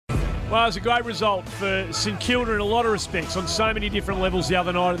Well, it was a great result for St Kilda in a lot of respects on so many different levels the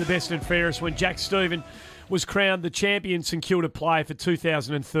other night at the Best and Fairest when Jack Stephen was crowned the champion St Kilda player for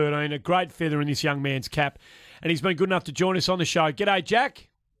 2013. A great feather in this young man's cap. And he's been good enough to join us on the show. G'day, Jack.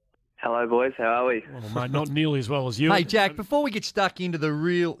 Hello, boys. How are we? Well, mate, not nearly as well as you. Hey, Jack, before we get stuck into the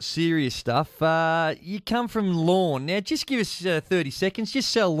real serious stuff, you come from lawn. Now, just give us 30 seconds. Just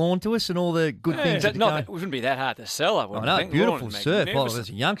sell lawn to us and all the good things. It wouldn't be that hard to sell, I wouldn't think. Beautiful surf. Well, as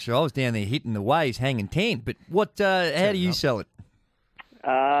a youngster, I was down there hitting the waves, hanging 10. But how do you sell it?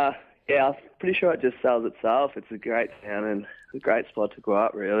 Yeah, I'm pretty sure it just sells itself. It's a great town and a great spot to go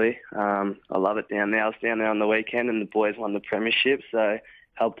up, really. I love it down there. I was down there on the weekend and the boys won the premiership, so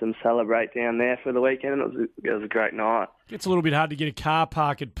helped them celebrate down there for the weekend. It was a great night. It's a little bit hard to get a car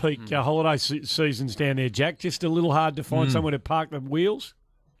park at peak holiday seasons down there, Jack. Just a little hard to find somewhere to park the wheels.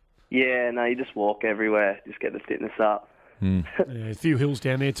 Yeah, no, you just walk everywhere. Just get the fitness up. Yeah, a few hills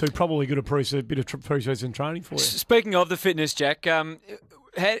down there too. Probably good a bit of pre-season training for you. Speaking of the fitness, Jack,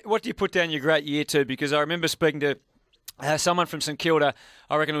 what do you put down your great year to? Because I remember speaking to someone from St Kilda,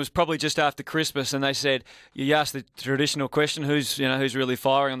 I reckon it was probably just after Christmas, and they said, you asked the traditional question, who's really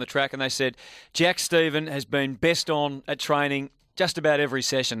firing on the track, and they said, Jack Stephen has been best on at training just about every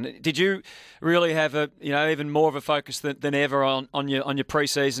session. Did you really have even more of a focus than ever on your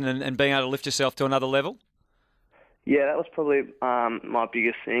pre-season and being able to lift yourself to another level? Yeah, that was probably my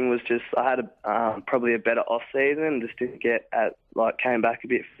biggest thing. Was just I had probably a better off season. Just didn't came back a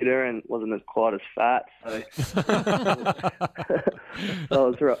bit fitter and wasn't quite as fat.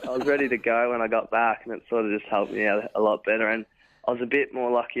 So I was ready to go when I got back, and it sort of just helped me out a lot better. And I was a bit more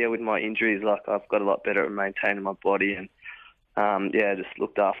luckier with my injuries. Like I've got a lot better at maintaining my body, and just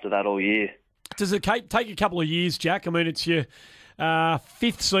looked after that all year. Does it take a couple of years, Jack? I mean, it's your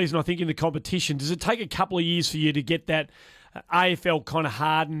fifth season, I think, in the competition. Does it take a couple of years for you to get that AFL kind of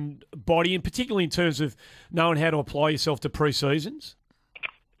hardened body, and particularly in terms of knowing how to apply yourself to pre-seasons?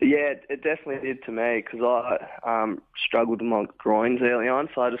 Yeah, it definitely did to me because I struggled with my groins early on,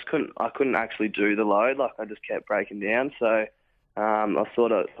 so I couldn't actually do the load. Like I just kept breaking down. So I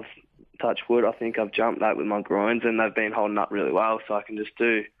sort of, touch wood, I think I've jumped that with my groins, and they've been holding up really well. So I can just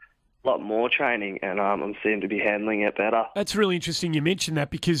do a lot more training, and I'm seem to be handling it better. That's really interesting you mentioned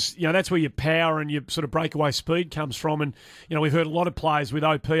that because, that's where your power and your sort of breakaway speed comes from. And, we've heard a lot of players with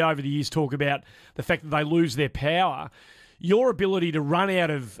OP over the years talk about the fact that they lose their power. Your ability to run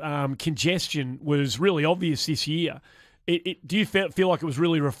out of congestion was really obvious this year. Do you feel like it was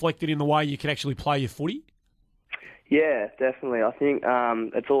really reflected in the way you can actually play your footy? Yeah, definitely. I think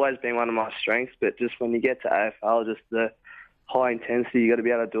it's always been one of my strengths, but just when you get to AFL, just the high intensity, you got to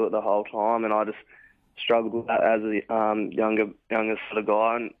be able to do it the whole time, and I just struggled with that as a younger sort of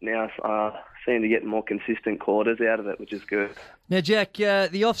guy, and now I seem to get more consistent quarters out of it, which is good. Now, Jack,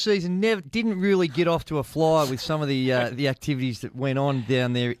 the off season didn't really get off to a flyer with some of the activities that went on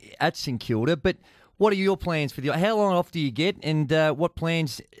down there at St Kilda. But what are your plans for how long off do you get, and what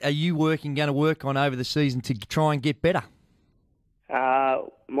plans are you going to work on over the season to try and get better?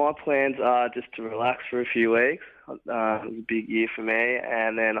 My plans are just to relax for a few weeks. It was a big year for me,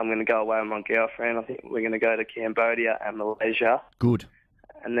 and then I'm going to go away with my girlfriend. I think we're going to go to Cambodia and Malaysia. Good.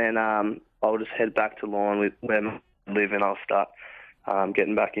 And then I'll just head back to Lorne where I live, and I'll start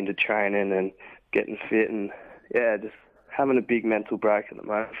getting back into training and getting fit, and just having a big mental break at the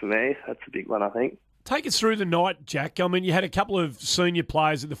moment for me. That's a big one, I think. Take us through the night, Jack. I mean, you had a couple of senior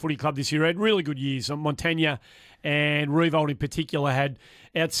players at the footy club this year who had really good years. Montagna and Revolt in particular had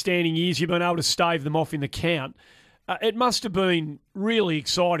outstanding years. You've been able to stave them off in the count. It must have been really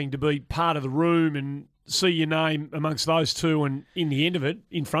exciting to be part of the room and see your name amongst those two, and in the end of it,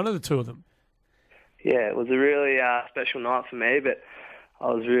 in front of the two of them. Yeah, it was a really special night for me, but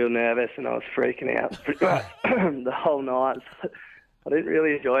I was real nervous and I was freaking out pretty much the whole night. I didn't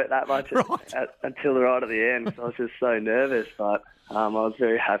really enjoy it that much until right at the end. So I was just so nervous, but I was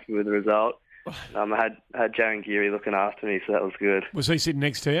very happy with the result. I had Jaron Geary looking after me, so that was good. Was he sitting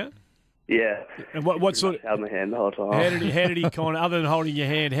next to you? Yeah. And what sort of held my hand the whole time? How did he kind of, other than holding your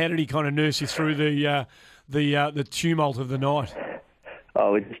hand, how did he kind of nurse you through the tumult of the night?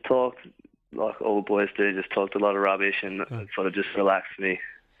 Oh, we just talked like all the boys do. Just talked a lot of rubbish and sort of just relaxed me.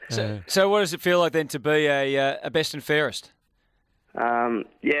 So what does it feel like then to be a best and fairest? It's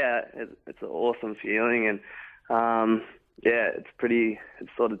an awesome feeling, and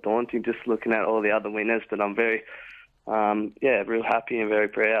it's sort of daunting just looking at all the other winners, but I'm very, real happy and very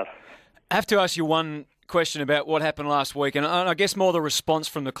proud. I have to ask you one question about what happened last week, and I guess more the response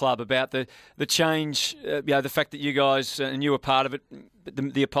from the club about the change, the fact that you guys and you were part of it,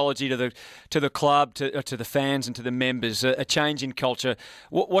 the apology to the club, to the fans, and to the members, a change in culture.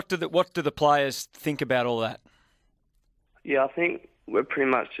 What do the players think about all that? Yeah, I think we're pretty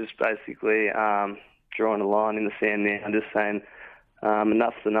much just basically drawing a line in the sand now and just saying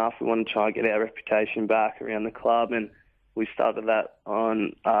enough's enough. We want to try and get our reputation back around the club, and we started that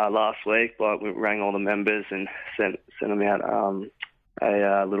on last week. Like, we rang all the members and sent them out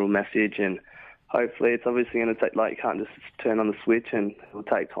a little message, and hopefully it's obviously going to take, like, you can't just turn on the switch and it'll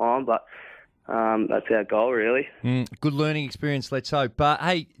take time, but that's our goal, really. Good learning experience, let's hope.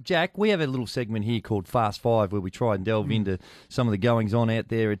 Hey, Jack, we have a little segment here called Fast Five where we try and delve into some of the goings-on out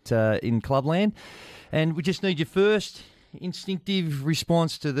there in Clubland. And we just need your first instinctive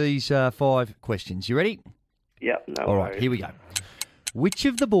response to these 5 questions. You ready? Yep, no All worries. right, here we go. Which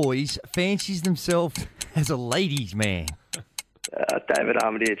of the boys fancies themselves as a ladies' man? David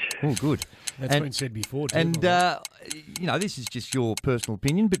Armitage. Oh, good. That's been said before, too. And, this is just your personal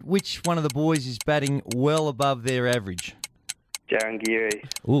opinion, but which one of the boys is batting well above their average? Jaron Geary.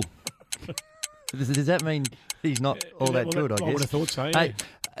 Ooh. Does that mean he's not all that good, I guess? I would have thought so, yeah.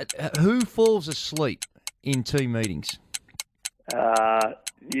 Hey, who falls asleep in team meetings?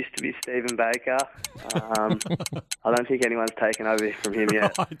 Used to be Stephen Baker. I don't think anyone's taken over from him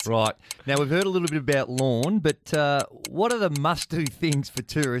yet. Right. Now, we've heard a little bit about Lorne, but what are the must-do things for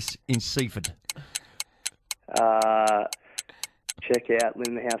tourists in Seaford? Check out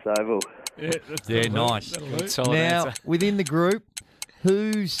Linden House Oval. Yeah, nice. Solid Now, answer. within the group,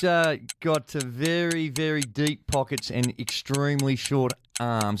 who's got very, very deep pockets and extremely short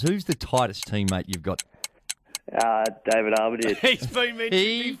arms? Who's the tightest teammate you've got? David Armitage. He's been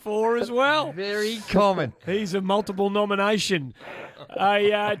mentioned before as well. Very common. He's a multiple nomination.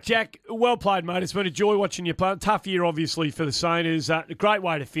 Hey, Jack, well played, mate. It's been a joy watching you play. Tough year, obviously, for the Saints. A great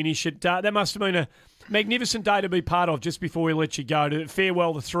way to finish it. That must have been a magnificent day to be part of just before we let you go. To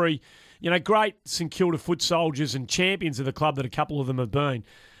farewell the 3, great St Kilda foot soldiers and champions of the club that a couple of them have been.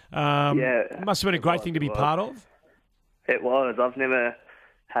 It must have been a great thing to be part of. It was. I've never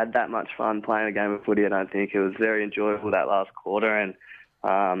had that much fun playing a game of footy, I don't think. It was very enjoyable that last quarter, and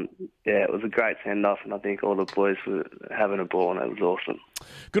it was a great send-off, and I think all the boys were having a ball, and it was awesome.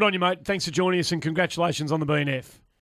 Good on you, mate. Thanks for joining us, and congratulations on the BNF.